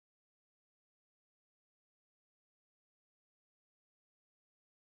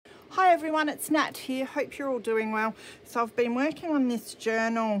Hi everyone, it's Nat here. Hope you're all doing well. So I've been working on this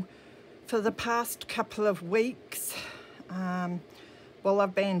journal for the past couple of weeks while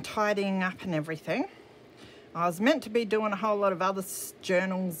I've been tidying up and everything. I was meant to be doing a whole lot of other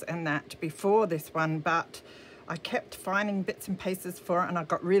journals and that before this one, but I kept finding bits and pieces for it and I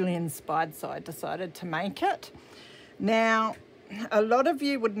got really inspired, so I decided to make it. Now, a lot of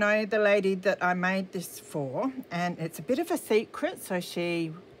you would know the lady that I made this for, and it's a bit of a secret, so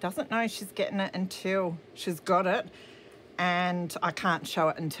she doesn't know she's getting it until she's got it, and I can't show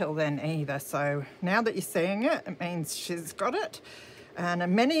it until then either. So now that you're seeing it, it means she's got it.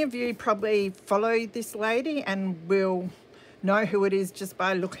 And many of you probably follow this lady and will know who it is just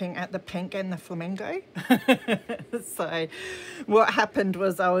by looking at the pink and the flamingo. So what happened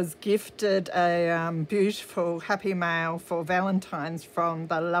was I was gifted a beautiful happy mail for Valentine's from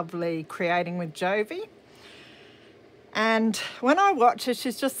the lovely Creating with Jovi. And when I watch her,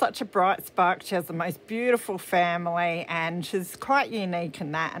 she's just such a bright spark. She has the most beautiful family and she's quite unique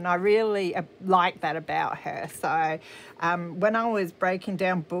in that, and I really like that about her. So when I was breaking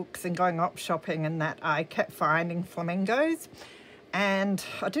down books and going op shopping and that, I kept finding flamingos and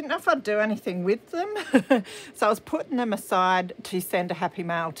I didn't know if I'd do anything with them. So I was putting them aside to send a happy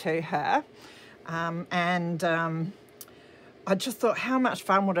mail to her. I just thought, how much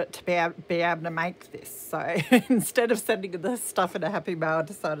fun would it to be able to make this? So instead of sending the stuff in a happy mail, I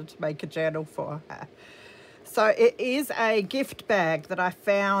decided to make a journal for her. So it is a gift bag that I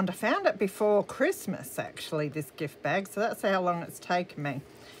found. I found it before Christmas, actually, this gift bag. So that's how long it's taken me.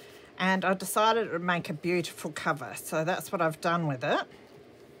 And I decided it would make a beautiful cover. So that's what I've done with it.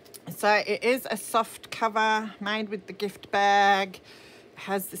 So it is a soft cover made with the gift bag. It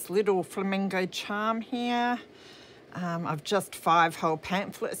has this little flamingo charm here. I've just 5 whole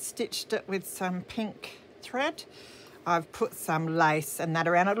pamphlets stitched it with some pink thread. I've put some lace and that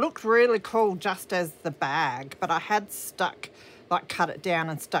around. It looked really cool just as the bag, but I had cut it down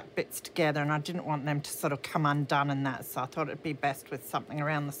and stuck bits together, and I didn't want them to sort of come undone and that, so I thought it'd be best with something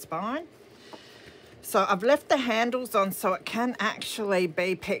around the spine. So I've left the handles on so it can actually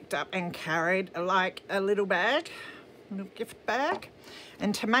be picked up and carried like a little bag, little gift bag.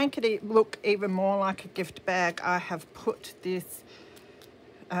 And to make it look even more like a gift bag, I have put this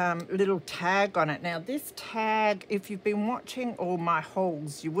little tag on it. Now this tag, if you've been watching all my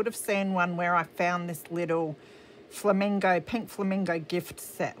hauls, you would have seen one where I found this little flamingo, pink flamingo gift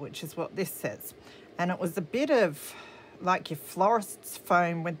set, which is what this says. And it was a bit of like your florist's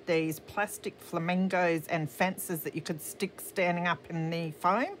foam with these plastic flamingos and fences that you could stick standing up in the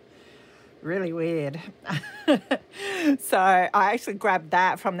foam. Really weird. So I actually grabbed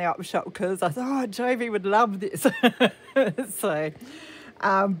that from the op shop because I thought, oh, Jovi would love this.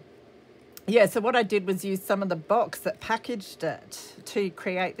 Yeah, so what I did was use some of the box that packaged it to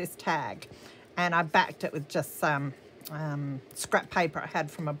create this tag, and I backed it with just some scrap paper I had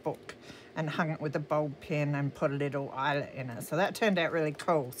from a book and hung it with a bulb pin and put a little eyelet in it. So that turned out really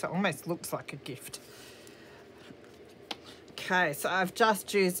cool. So it almost looks like a gift. Okay, so I've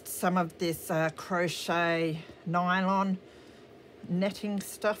just used some of this crochet nylon netting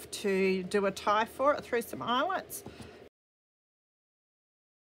stuff to do a tie for it through some eyelets.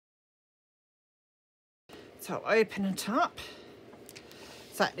 So I'll open it up.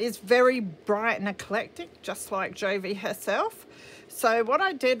 So it is very bright and eclectic, just like Jovi herself. So what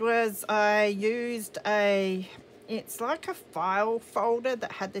I did was I used it's like a file folder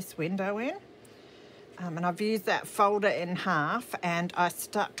that had this window in. And I've used that folder in half and I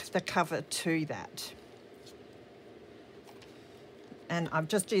stuck the cover to that. And I've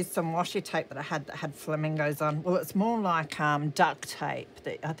just used some washi tape that had flamingos on. Well, it's more like duct tape.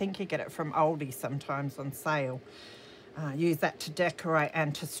 I think you get it from Aldi sometimes on sale. Use that to decorate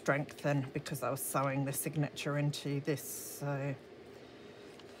and to strengthen because I was sewing the signature into this. So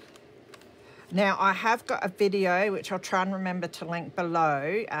now I have got a video, which I'll try and remember to link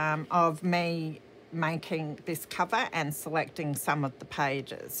below, of me making this cover and selecting some of the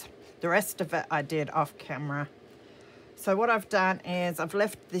pages. The rest of it I did off camera. So what I've done is I've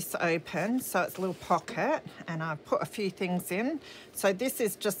left this open so it's a little pocket, and I've put a few things in. So this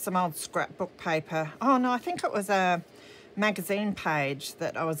is just some old scrapbook paper. Oh no, I think it was a magazine page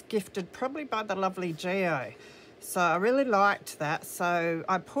that I was gifted probably by the lovely Geo. So I really liked that. So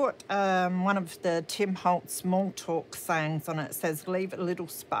I put one of the Tim Holtz Small Talk sayings on it. It says, leave a little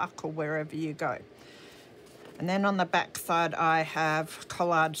sparkle wherever you go. And then on the back side, I have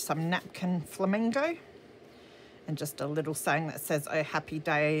collaged some napkin flamingo and just a little saying that says, oh, happy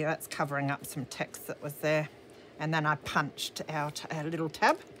day. That's covering up some text that was there. And then I punched out a little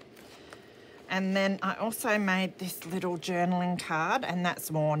tab. And then I also made this little journaling card, and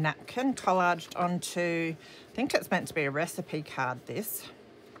that's more napkin collaged onto, I think it's meant to be a recipe card, this.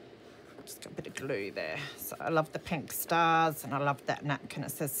 Just got a bit of glue there. So I love the pink stars, and I love that napkin.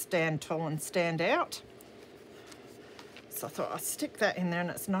 It says stand tall and stand out. So I thought I'll stick that in there, and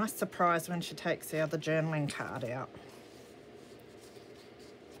it's a nice surprise when she takes the other journaling card out.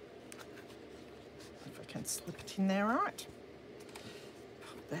 If I can slip it in there right.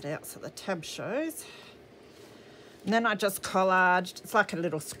 That out so the tab shows. And then I just collaged, it's like a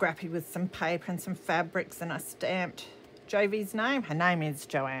little scrappy with some paper and some fabrics, and I stamped Jovi's name. Her name is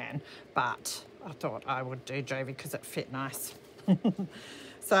Joanne, but I thought I would do Jovi because it fit nice.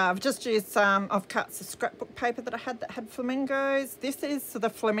 So I've just used some offcuts of scrapbook paper that I had that had flamingos. This is the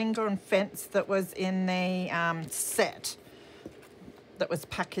flamingo and fence that was in the set that was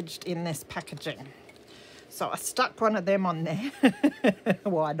packaged in this packaging. So I stuck one of them on there.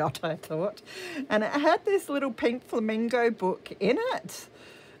 Why not, I thought. And it had this little pink flamingo book in it.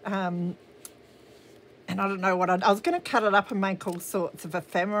 And I don't know what I was going to cut it up and make all sorts of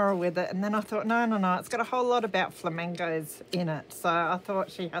ephemera with it. And then I thought, no, it's got a whole lot about flamingos in it. So I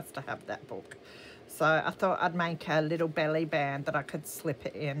thought she has to have that book. So I thought I'd make a little belly band that I could slip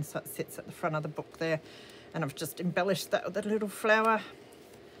it in so it sits at the front of the book there. And I've just embellished that with a little flower.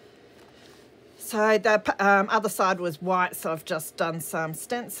 So the other side was white, so I've just done some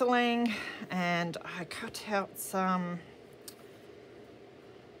stenciling, and I cut out some,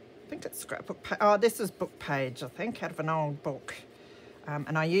 I think it's scrapbook page. Oh, this is book page, I think, out of an old book.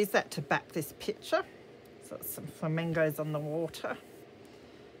 And I used that to back this picture. So it's some flamingos on the water.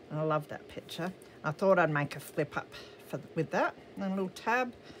 And I love that picture. I thought I'd make a flip up with that, and a little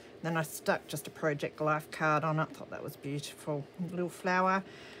tab. Then I stuck just a Project Life card on it. I thought that was beautiful. A little flower.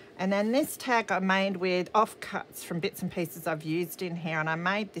 And then this tag I made with offcuts from bits and pieces I've used in here, and I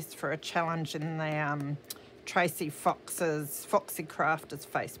made this for a challenge in the Tracy Fox's Foxy Crafters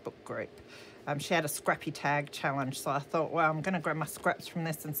Facebook group. She had a scrappy tag challenge, so I thought, well, I'm going to grab my scraps from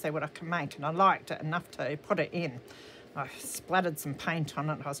this and see what I can make, and I liked it enough to put it in. I splattered some paint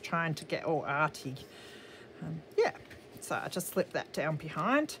on it. I was trying to get all arty. Yeah, so I just slipped that down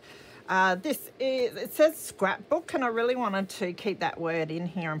behind. It says scrapbook, and I really wanted to keep that word in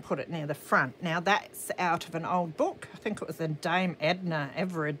here and put it near the front. Now that's out of an old book. I think it was a Dame Edna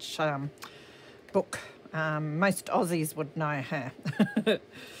Everage book. Most Aussies would know her.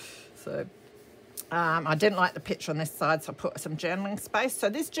 So I didn't like the picture on this side, so I put some journaling space. So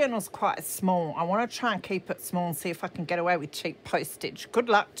this journal's quite small. I want to try and keep it small and see if I can get away with cheap postage. Good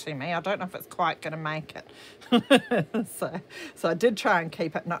luck to me. I don't know if it's quite going to make it. So I did try and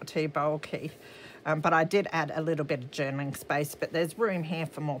keep it not too bulky. But I did add a little bit of journaling space, but there's room here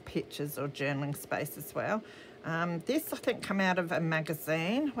for more pictures or journaling space as well. This, I think, came out of a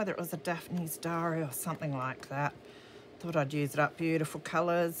magazine, whether it was a Daphne's Diary or something like that. Thought I'd use it up. Beautiful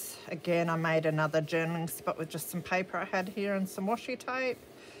colours. Again, I made another journaling spot with just some paper I had here and some washi tape.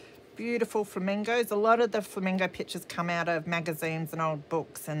 Beautiful flamingos. A lot of the flamingo pictures come out of magazines and old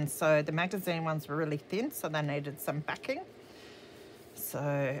books, and so the magazine ones were really thin, so they needed some backing. So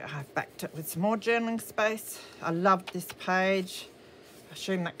I've backed it with some more journaling space. I loved this page. I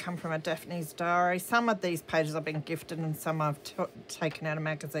assume that come from a Daphne's Diary. Some of these pages I've been gifted, and some I've taken out of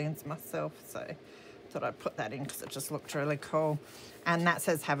magazines myself, so thought I'd put that in because it just looked really cool. And that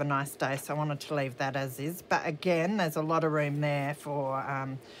says have a nice day, so I wanted to leave that as is. But again, there's a lot of room there for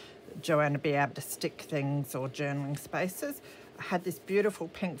Joanne to be able to stick things or journaling spaces. I had this beautiful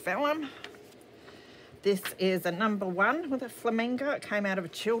pink vellum. This is a number 1 with a flamingo. It came out of a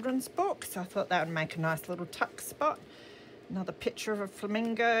children's book, so I thought that would make a nice little tuck spot. Another picture of a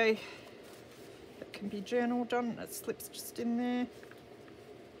flamingo that can be journaled on. It slips just in there.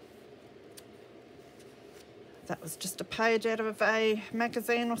 That was just a page out of a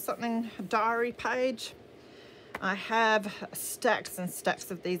magazine or something, a diary page. I have stacks and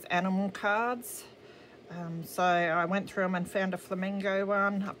stacks of these animal cards. So I went through them and found a flamingo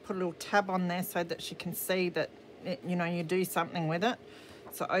one. I put a little tab on there so that she can see that, you do something with it.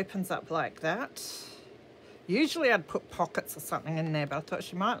 So it opens up like that. Usually I'd put pockets or something in there, but I thought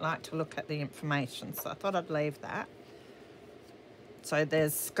she might like to look at the information, so I thought I'd leave that. So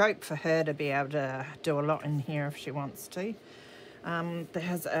there's scope for her to be able to do a lot in here if she wants to.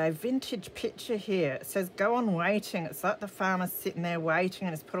 There's a vintage picture here. It says go on waiting. It's like the farmer's sitting there waiting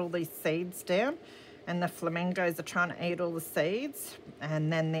and has put all these seeds down, and the flamingos are trying to eat all the seeds.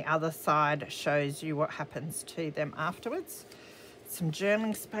 And then the other side shows you what happens to them afterwards. Some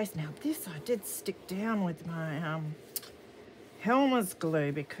journaling space. Now this I did stick down with my Helmer's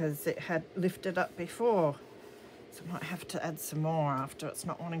glue because it had lifted up before. So I might have to add some more after it's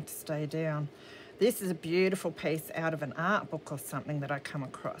not wanting to stay down. This is a beautiful piece out of an art book or something that I come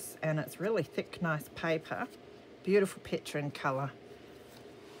across, and it's really thick, nice paper. Beautiful picture in colour.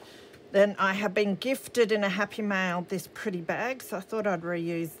 Then I have been gifted in a Happy Mail this pretty bag, so I thought I'd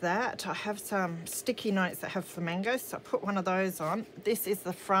reuse that. I have some sticky notes that have flamingos, so I put one of those on. This is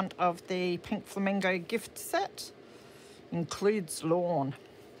the front of the Pink Flamingo gift set. Includes lawn.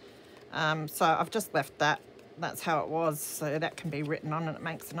 So I've just left that. That's how it was, so that can be written on, and it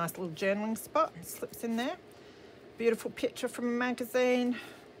makes a nice little journaling spot. It slips in there. Beautiful picture from a magazine.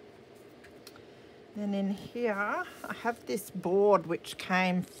 Then in here, I have this board which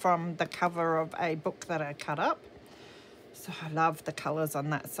came from the cover of a book that I cut up. So I love the colours on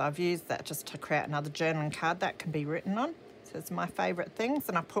that. So I've used that just to create another journaling card that can be written on. So it's my favourite things.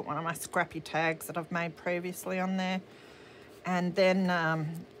 And I put one of my scrappy tags that I've made previously on there. And then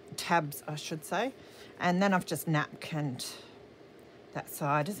tabs, I should say. And then I've just napkined that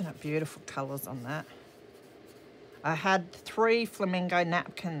side. Isn't it beautiful colours on that? I had 3 flamingo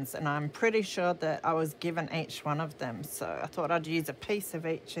napkins, and I'm pretty sure that I was given each one of them, so I thought I'd use a piece of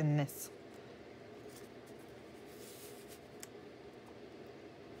each in this.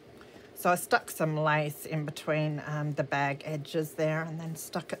 So I stuck some lace in between the bag edges there and then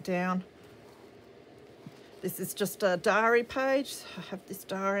stuck it down. This is just a diary page. I have this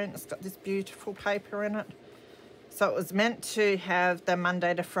diary and it's got this beautiful paper in it. So it was meant to have the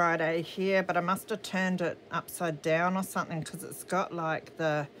Monday to Friday here, but I must have turned it upside down or something because it's got like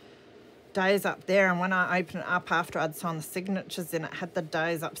the days up there, and when I opened it up after I'd signed the signatures in, it had the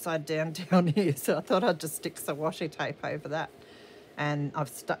days upside down down here. So I thought I'd just stick some washi tape over that. And I've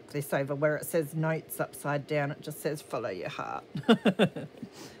stuck this over where it says notes upside down. It just says follow your heart.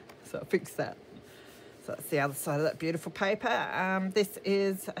 So I fixed that. So that's the other side of that beautiful paper. This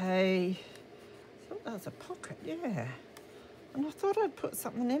is a... That was a pocket, yeah. And I thought I'd put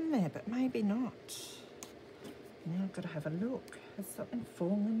something in there, but maybe not. Now I've got to have a look. Has something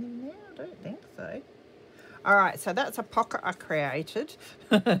fallen in there? I don't think so. All right, so that's a pocket I created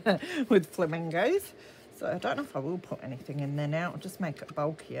with flamingos. So I don't know if I will put anything in there now. I'll just make it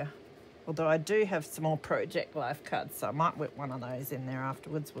bulkier. Although I do have some more Project Life cards, so I might whip one of those in there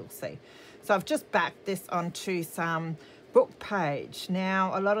afterwards. We'll see. So I've just backed this onto some book page.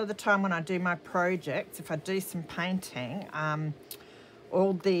 Now, a lot of the time when I do my projects, if I do some painting,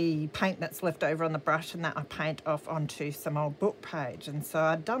 all the paint that's left over on the brush and that I paint off onto some old book page. And so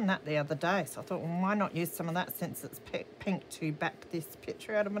I'd done that the other day. So I thought, well, why not use some of that since it's pink to back this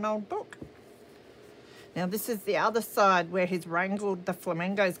picture out of an old book. Now this is the other side where he's wrangled the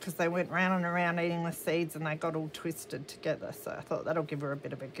flamingos because they went round and around eating the seeds and they got all twisted together. So I thought that'll give her a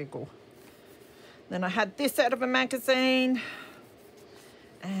bit of a giggle. Then I had this out of a magazine,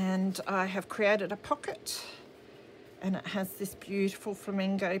 and I have created a pocket, and it has this beautiful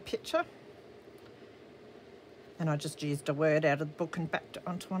flamingo picture. And I just used a word out of the book and backed it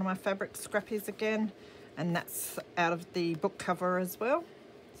onto one of my fabric scrappies again, and that's out of the book cover as well.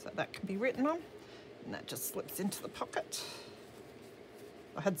 So that can be written on, and that just slips into the pocket.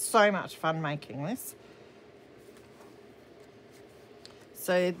 I had so much fun making this.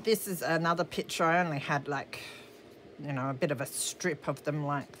 So this is another picture. I only had like, you know, a bit of a strip of them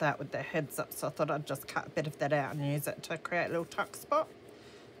like that with their heads up. So I thought I'd just cut a bit of that out and use it to create a little tuck spot.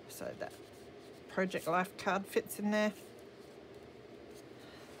 So that Project Life card fits in there.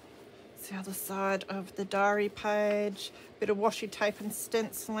 It's the other side of the diary page. Bit of washi tape and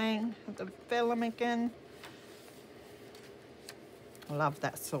stenciling of the vellum again. I love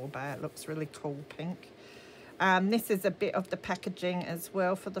that sorbet. It looks really cool pink. This is a bit of the packaging as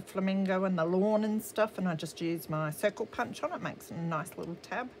well for the flamingo and the lawn and stuff, and I just used my circle punch on it. Makes a nice little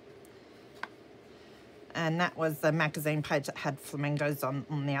tab. And that was the magazine page that had flamingos on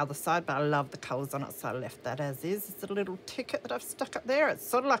the other side, but I love the colours on it, so I left that as is. It's a little ticket that I've stuck up there. It's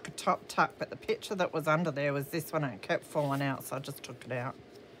sort of like a top tuck, but the picture that was under there was this one and it kept falling out, so I just took it out.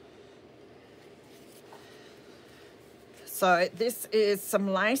 So this is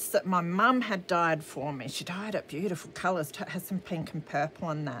some lace that my mum had dyed for me. She dyed it beautiful colours. It has some pink and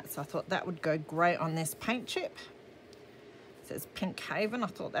purple in that. So I thought that would go great on this paint chip. It says Pink Haven. I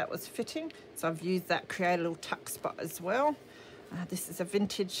thought that was fitting. So I've used that, create a little tuck spot as well. This is a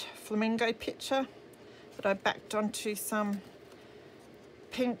vintage flamingo picture that I backed onto some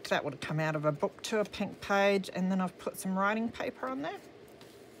pink. That would have come out of a book to a pink page. And then I've put some writing paper on there.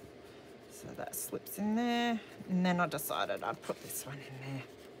 So that slips in there, and then I decided I'd put this one in there.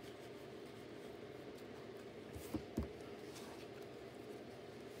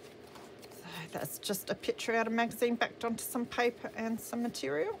 So that's just a picture out of a magazine backed onto some paper and some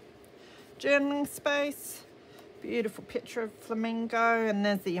material. Journaling space, Beautiful picture of Flamingo, and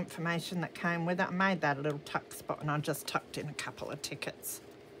there's the information that came with it. I made that a little tuck spot and I just tucked in a couple of tickets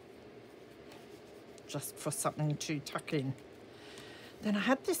just for something to tuck in. Then I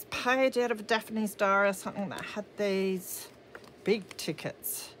had this page out of Daphne's Diary or something that had these big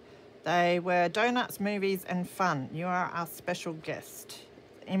tickets. They were donuts, movies and fun. You are our special guest.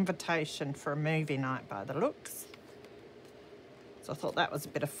 Invitation for a movie night by the looks. So I thought that was a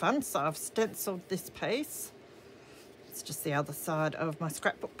bit of fun. So I've stenciled this piece. It's just the other side of my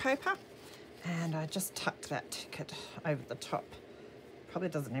scrapbook paper. And I just tucked that ticket over the top. Probably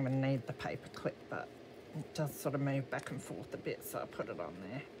doesn't even need the paper clip, but it does sort of move back and forth a bit, so I put it on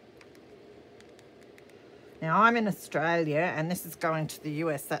there. Now I'm in Australia and this is going to the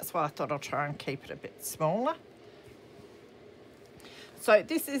US. That's why I thought I'll try and keep it a bit smaller. So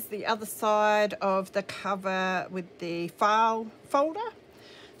this is the other side of the cover with the file folder.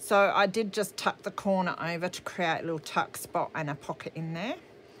 So I did just tuck the corner over to create a little tuck spot and a pocket in there.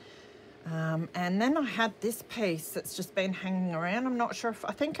 And then I had this piece that's just been hanging around. I'm not sure if,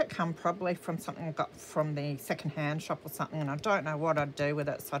 I think it come probably from something I got from the second-hand shop or something, and I don't know what I'd do with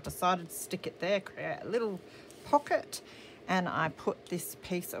it. So I decided to stick it there, create a little pocket, and I put this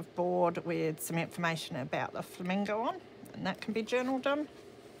piece of board with some information about the flamingo on, and that can be journaled on.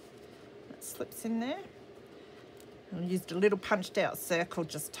 That slips in there. I used a little punched out circle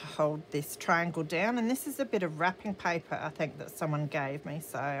just to hold this triangle down, and this is a bit of wrapping paper I think that someone gave me,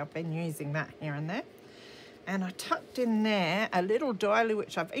 so I've been using that here and there. And I tucked in there a little doily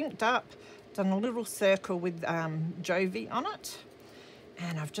which I've inked up, done a little circle with Jovi on it,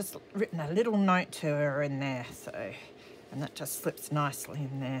 and I've just written a little note to her in there, so, and that just slips nicely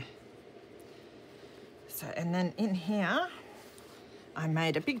in there. So, and then in here I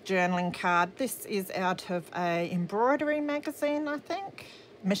made a big journaling card. This is out of a embroidery magazine, I think.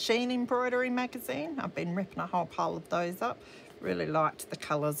 Machine embroidery magazine. I've been ripping a whole pile of those up. Really liked the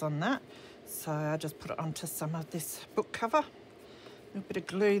colours on that. So I just put it onto some of this book cover. A little bit of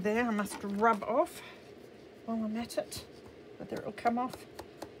glue there. I must rub off while I'm at it. Whether it'll come off.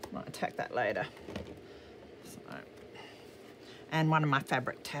 Might attack that later. So, and one of my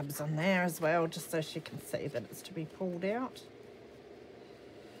fabric tabs on there as well, just so she can see that it's to be pulled out.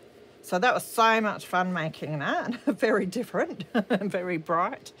 So that was so much fun making that. Very different, very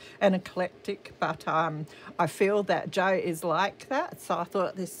bright and eclectic, but I feel that Jo is like that, so I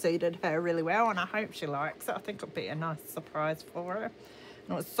thought this suited her really well, and I hope she likes it. I think it'll be a nice surprise for her.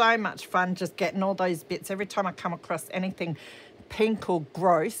 And it was so much fun just getting all those bits. Every time I come across anything pink or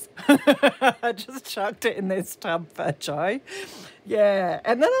gross, I just chucked it in this tub for Jo. Yeah,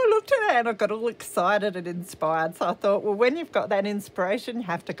 and then I looked at it and I got all excited and inspired. So I thought, well, when you've got that inspiration, you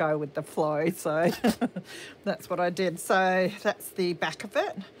have to go with the flow. So that's what I did. So that's the back of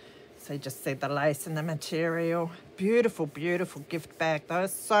it. So you just see the lace and the material. Beautiful, beautiful gift bag. That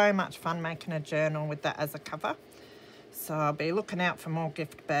was so much fun making a journal with that as a cover. So I'll be looking out for more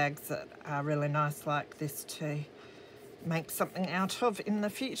gift bags that are really nice like this to make something out of in the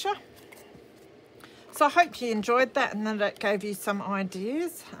future. So I hope you enjoyed that and that it gave you some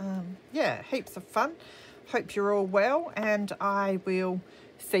ideas. Yeah, heaps of fun. Hope you're all well, and I will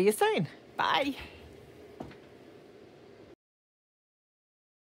see you soon. Bye.